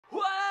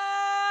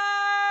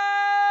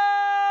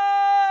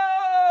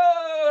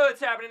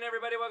What's happening,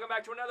 everybody? Welcome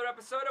back to another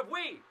episode of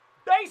We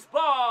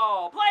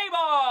Baseball Play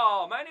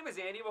Ball. My name is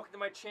Andy. Welcome to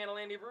my channel,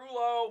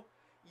 AndyRullo.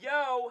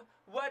 Yo,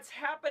 what's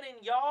happening,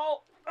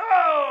 y'all?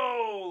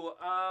 Oh,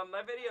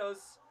 my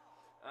videos.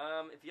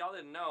 If y'all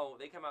didn't know,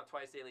 they come out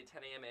twice daily,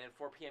 10 a.m. and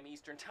 4 p.m.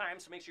 Eastern Time.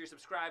 So make sure you're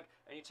subscribed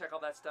and you check all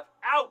that stuff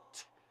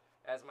out.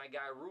 As my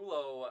guy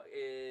Rullo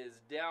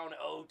is down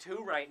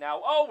 0-2 right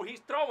now. Oh,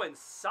 he's throwing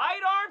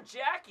sidearm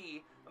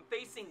Jackie. I'm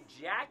facing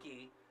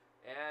Jackie,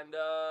 and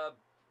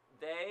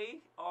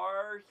they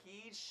are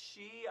he,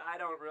 she. I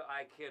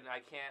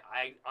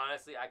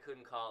honestly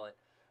couldn't call it.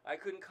 I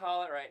couldn't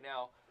call it right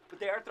now.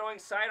 But they are throwing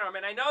sidearm,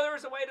 and I know there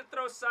was a way to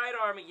throw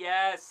sidearm.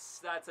 Yes,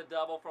 that's a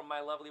double from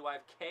my lovely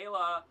wife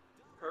Kayla.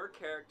 Her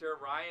character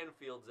Ryan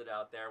fields it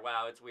out there.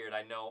 Wow, it's weird.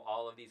 I know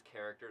all of these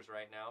characters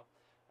right now.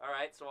 All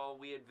right, so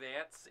we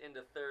advance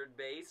into third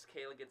base.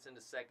 Kayla gets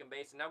into second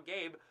base, and now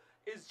Gabe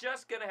is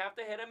just gonna have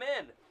to hit him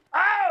in.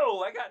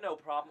 Oh, I got no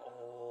problem.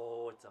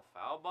 Oh, it's a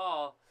foul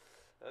ball.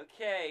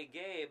 Okay,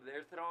 Gabe,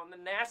 they're throwing the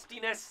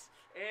nastiness.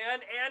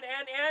 And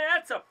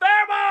that's a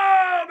fair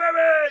ball,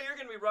 baby! You're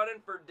going to be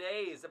running for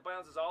days. It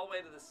bounces all the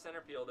way to the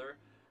center fielder.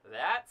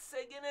 That's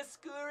going to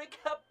score a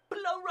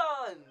couple of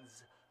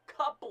runs.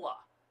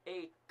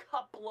 A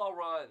couple of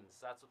runs.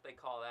 That's what they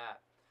call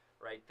that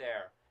right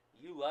there.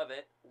 You love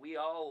it. We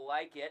all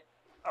like it.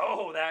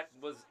 Oh, that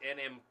was an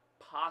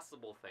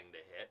impossible thing to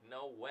hit.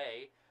 No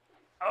way.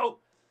 Oh,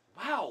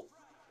 wow.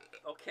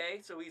 Okay,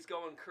 so he's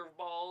going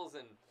curveballs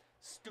and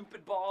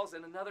stupid balls,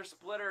 and another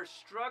splitter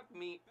struck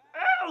me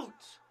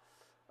out.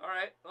 All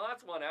right, well,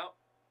 that's one out.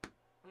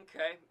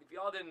 Okay, if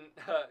y'all didn't,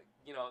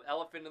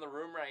 elephant in the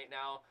room right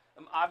now,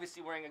 I'm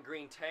obviously wearing a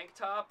green tank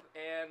top,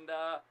 and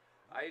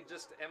I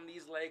just am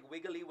these like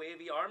wiggly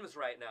wavy arms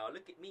right now.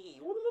 Look at me.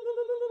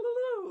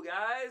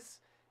 Guys,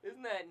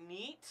 isn't that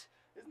neat?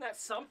 Isn't that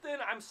something?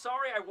 I'm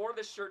sorry I wore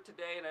this shirt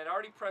today, and I'd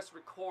already pressed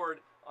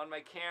record on my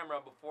camera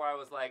before I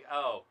was like,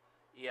 oh,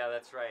 yeah,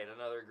 that's right,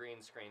 another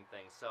green screen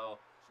thing. So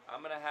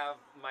I'm going to have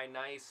my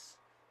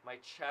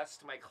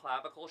chest, my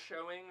clavicle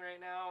showing right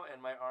now,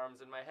 and my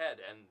arms and my head,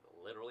 and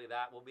literally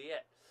that will be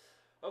it.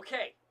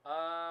 Okay,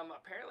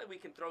 apparently we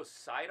can throw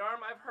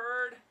sidearm, I've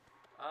heard.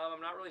 I'm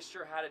not really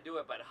sure how to do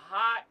it, but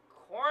hot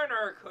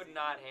corner could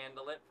not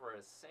handle it for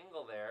a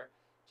single there.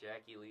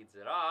 Jackie leads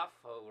it off.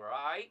 All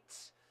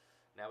right.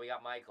 Now we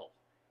got Michael.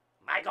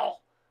 Michael!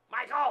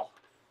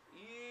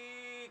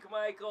 Eek,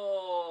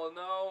 Michael!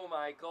 No,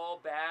 Michael.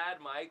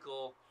 Bad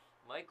Michael.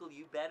 Michael,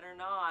 you better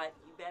not.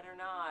 You better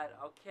not.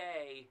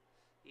 Okay.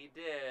 He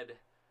did.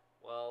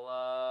 Well,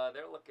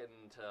 they're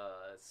looking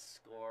to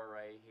score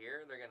right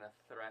here. They're going to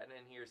threaten.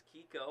 And here's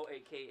Kiko,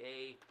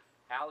 a.k.a.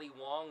 Ali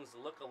Wong's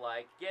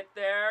lookalike. Get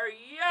there.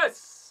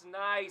 Yes!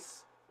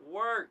 Nice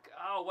work.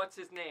 Oh, what's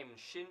his name?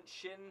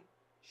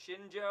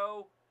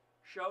 Shinjo?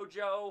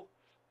 Shoujo?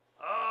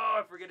 Oh,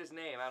 I forget his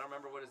name. I don't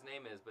remember what his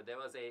name is, but there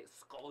was a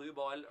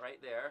ball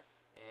right there.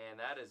 And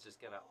that is just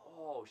going to...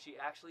 Oh, she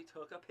actually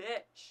took a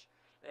pitch.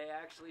 They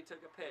actually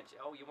took a pitch.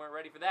 Oh, you weren't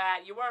ready for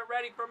that. You weren't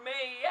ready for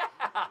me. Yeah.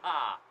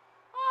 Ah.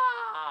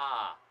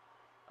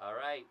 All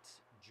right.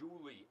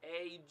 Julie.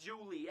 Hey,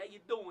 Julie. How you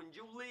doing,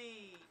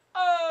 Julie?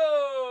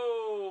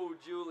 Oh,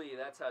 Julie.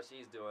 That's how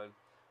she's doing.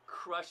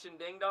 Crushing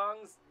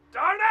ding-dongs.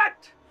 Darn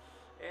it!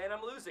 And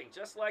I'm losing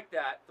just like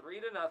that.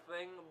 3-0.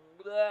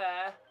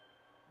 Blah.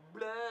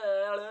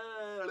 Blah,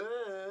 blah,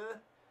 blah.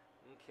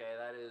 Okay,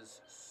 that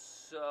is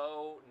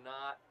so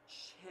not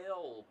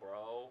chill,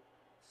 bro.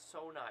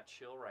 So not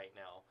chill right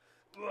now.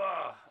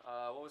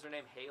 What was her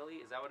name? Haley?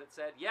 Is that what it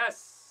said?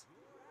 Yes!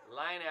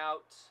 Line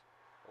out.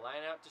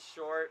 Line out to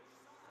short.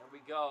 There we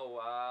go.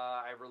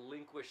 I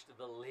relinquished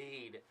the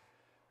lead.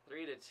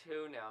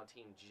 3-2 now,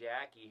 Team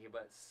Jackie.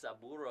 But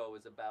Saburo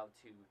is about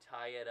to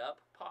tie it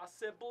up,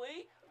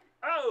 possibly.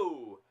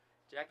 Oh!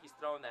 Jackie's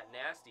throwing that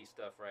nasty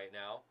stuff right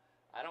now.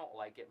 I don't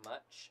like it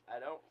much. I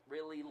don't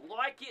really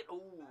like it.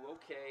 Ooh,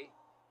 okay.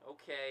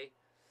 Okay.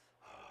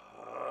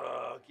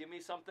 Give me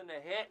something to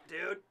hit,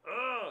 dude.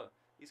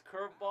 These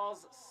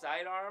curveballs,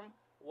 sidearm.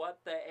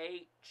 What the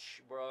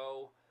H,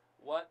 bro?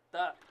 What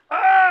the...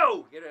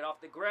 Oh! Get it off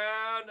the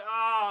ground.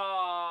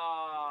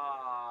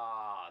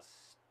 Ah!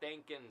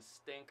 Stinking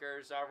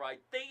stinkers. All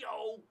right,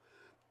 Theo.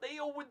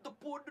 Theo with the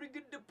pudding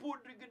and the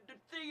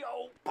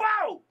Theo.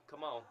 Bow!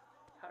 Come on.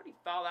 How did he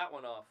foul that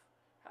one off?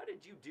 How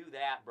did you do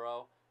that,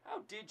 bro?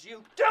 How did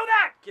you do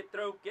that? Get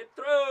through. Get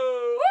through.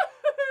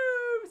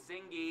 Woohoo!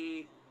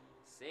 Singy.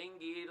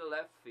 Singy to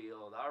left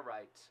field. All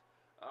right.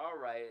 All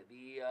right.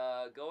 The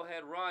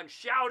go-ahead run.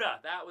 Shouta.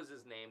 That was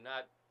his name,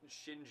 not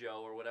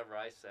Shinjo or whatever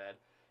I said.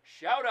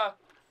 Shouta.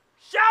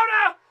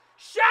 Shouta.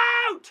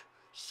 Shout.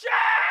 Shout.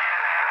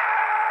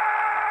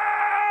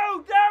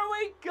 There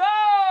we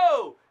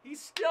go.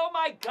 He's still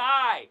my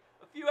guy.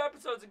 A few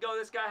episodes ago,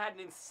 this guy had an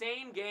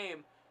insane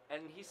game,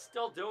 and he's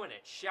still doing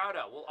it.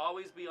 Shouta will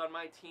always be on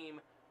my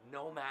team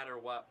no matter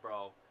what,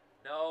 bro.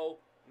 No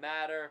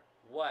matter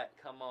what.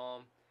 Come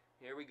on.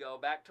 Here we go.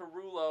 Back to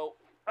Rullo.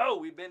 Oh,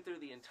 we've been through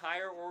the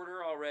entire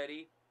order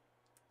already.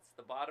 It's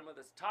the top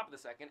of the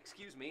second.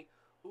 Excuse me.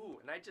 Ooh,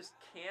 and I just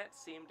can't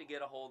seem to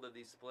get a hold of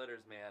these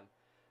splitters, man.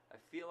 I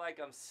feel like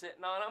I'm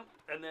sitting on him,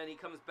 and then he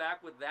comes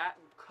back with that.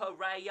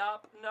 Hurry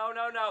up. No,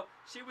 no, no.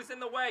 She was in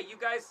the way. You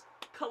guys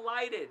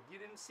collided. You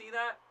didn't see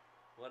that?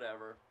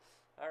 Whatever.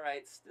 All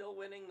right, still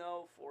winning,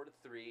 though,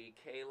 4-3.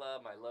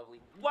 Kayla, my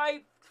lovely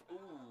wife.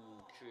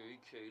 Ooh, okay,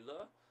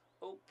 Kayla.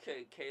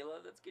 Okay,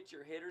 Kayla, let's get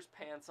your hitter's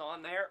pants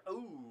on there.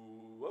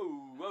 Ooh,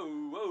 whoa,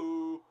 whoa,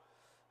 whoa.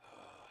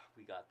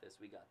 We got this,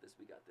 we got this,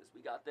 we got this,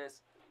 we got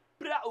this.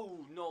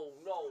 Oh, no,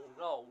 no,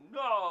 no,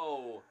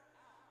 no.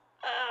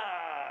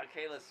 Ah,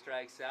 Kayla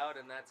strikes out,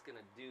 and that's going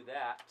to do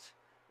that.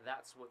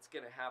 That's what's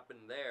going to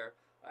happen there.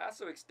 I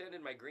also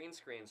extended my green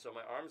screen so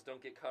my arms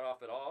don't get cut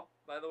off at all,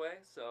 by the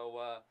way. So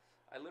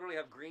I literally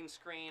have green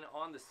screen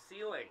on the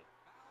ceiling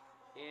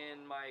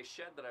in my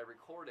shed that I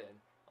record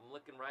in. I'm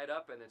looking right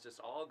up, and it's just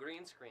all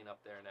green screen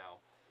up there now.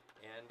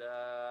 And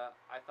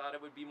I thought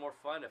it would be more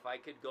fun if I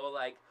could go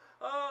like,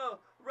 oh,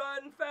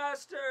 run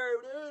faster,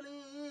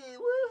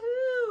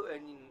 woohoo,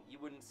 and you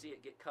wouldn't see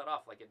it get cut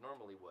off like it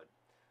normally would.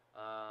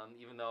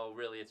 Even though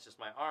really it's just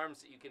my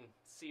arms that you can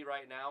see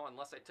right now,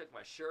 unless I took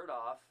my shirt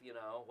off, you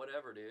know,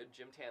 whatever, dude.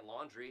 Gym tan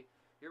laundry.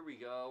 Here we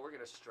go. We're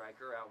going to strike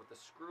her out with the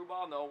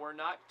screwball. No, we're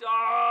not.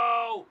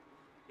 Oh!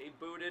 He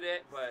booted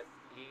it, but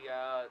he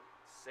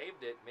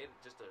saved it, made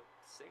it just a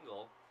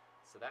single.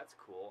 So that's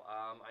cool.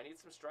 I need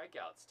some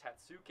strikeouts.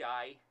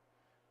 Tatsuke.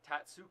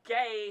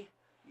 Tatsuke.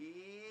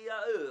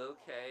 Yeah,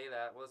 okay,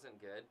 that wasn't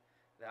good.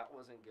 That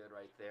wasn't good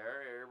right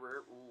there.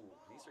 Ooh,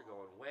 these are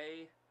going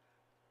way.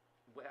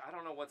 I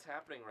don't know what's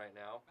happening right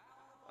now.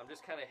 I'm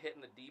just kind of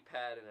hitting the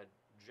D-pad in a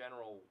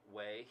general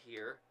way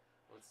here.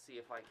 Let's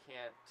see if I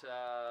can't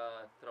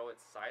throw it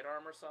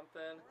sidearm or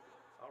something.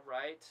 All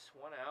right,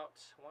 one out,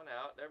 one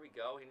out. There we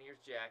go. And here's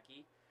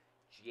Jackie.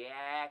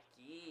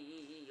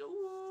 Jackie.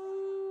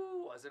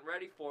 Ooh, wasn't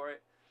ready for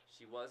it.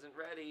 She wasn't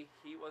ready.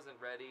 He wasn't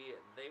ready.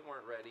 They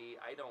weren't ready.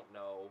 I don't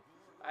know.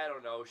 I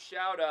don't know.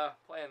 Shouta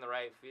playing the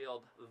right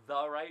field.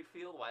 The right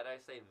field? Why did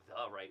I say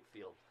the right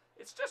field?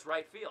 It's just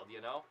right field, you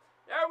know?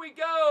 There we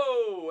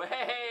go!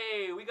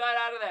 Hey, we got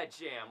out of that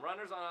jam.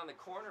 Runners on the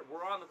corner.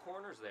 We're on the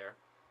corners there.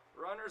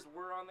 Runners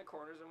were on the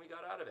corners, and we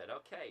got out of it.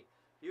 Okay,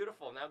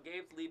 beautiful. Now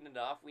Gabe's leading it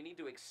off. We need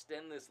to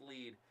extend this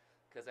lead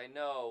because I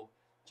know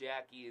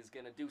Jackie is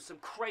going to do some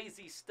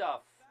crazy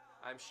stuff,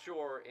 I'm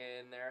sure,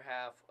 in their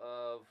half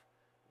of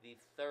the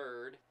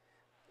third.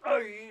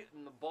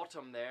 In the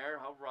bottom there.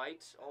 All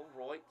right, all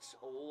right,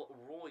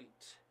 all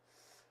right.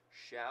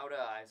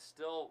 Shouta, I'm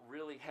still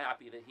really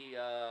happy that he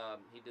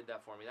did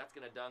that for me. That's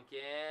gonna dunk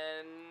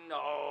in.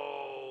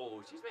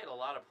 No, she's made a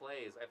lot of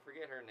plays. I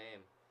forget her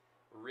name.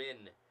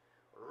 Rin.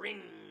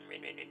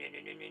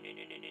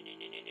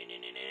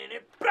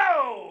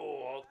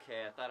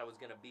 Okay, I thought it was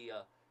gonna be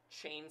a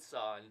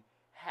chainsaw and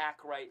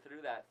hack right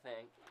through that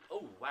thing.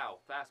 Oh wow,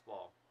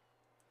 fastball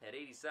at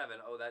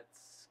 87. Oh,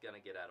 that's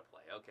gonna get out of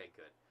play. Okay,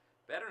 good.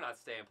 Better not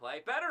stay in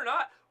play. Better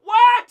not.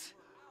 What?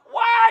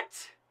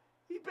 What?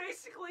 He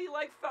basically,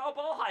 like, foul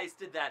ball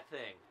heisted that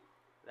thing.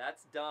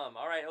 That's dumb.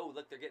 All right. Oh,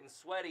 look, they're getting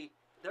sweaty.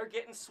 They're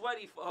getting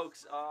sweaty,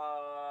 folks.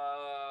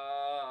 Oh,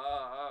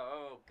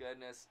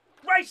 goodness.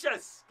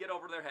 Gracious! Get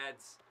over their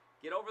heads.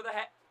 Get over the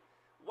head.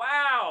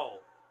 Wow.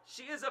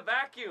 She is a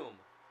vacuum.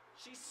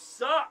 She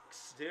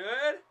sucks,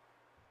 dude.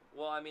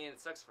 Well, I mean, it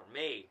sucks for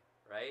me,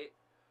 right?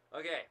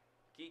 Okay,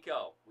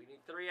 Kiko. We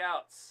need 3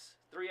 outs.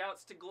 3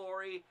 outs to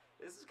glory.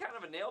 This is kind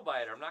of a nail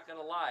biter, I'm not going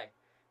to lie.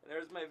 And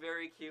there's my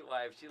very cute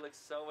wife. She looks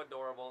so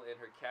adorable in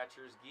her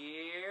catcher's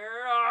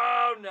gear.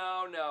 Oh,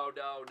 no, no,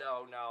 no,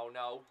 no, no,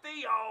 no.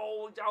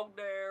 Theo's out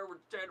there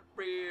with center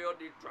field.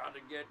 He's trying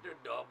to get the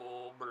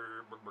double.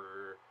 Brr, brr,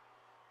 brr.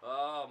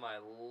 Oh, my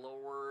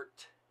Lord.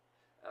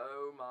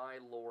 Oh, my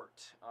Lord.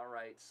 All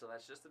right, so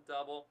that's just a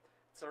double.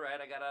 It's all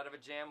right. I got out of a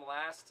jam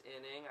last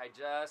inning. I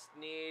just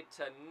need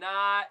to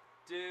not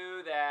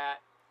do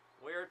that.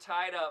 We're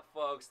tied up,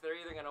 folks. They're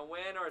either going to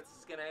win or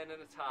it's going to end in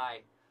a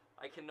tie.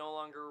 I can no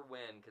longer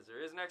win because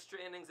there is an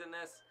extra innings in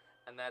this,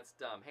 and that's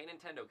dumb. Hey,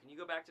 Nintendo, can you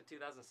go back to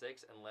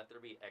 2006 and let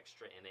there be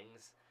extra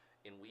innings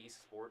in Wii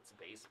Sports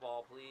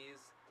Baseball,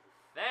 please?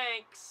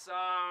 Thanks.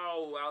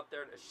 Oh, out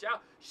there to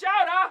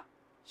Shouta!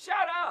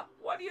 Shouta!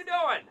 What are you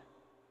doing?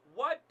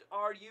 What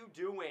are you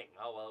doing?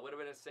 Oh, well, it would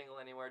have been a single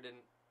anywhere.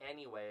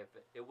 Anyway, if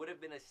it would have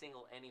been a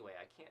single anyway.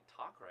 I can't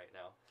talk right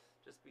now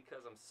just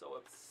because I'm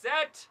so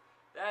upset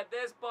that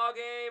this ball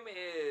game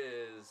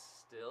is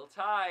still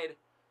tied.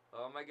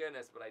 Oh my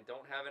goodness, but I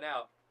don't have it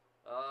out.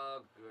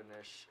 Oh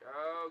goodness.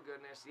 Oh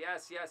goodness.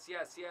 Yes, yes,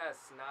 yes,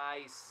 yes.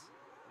 Nice.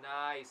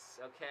 Nice.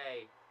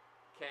 Okay.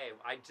 Okay.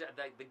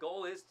 The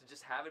goal is to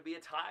just have it be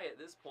a tie at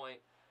this point.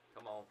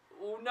 Come on.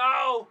 Oh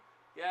no!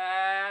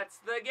 That's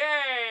the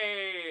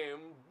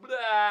game! Blah!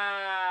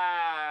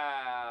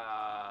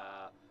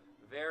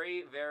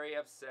 Very, very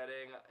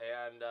upsetting,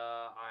 and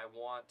I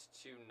want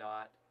to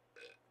not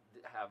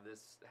have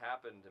this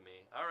happen to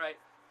me. All right.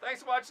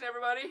 Thanks for watching,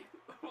 everybody.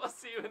 We'll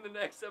see you in the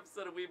next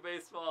episode of Wii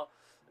Baseball,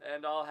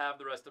 and I'll have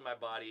the rest of my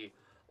body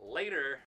later.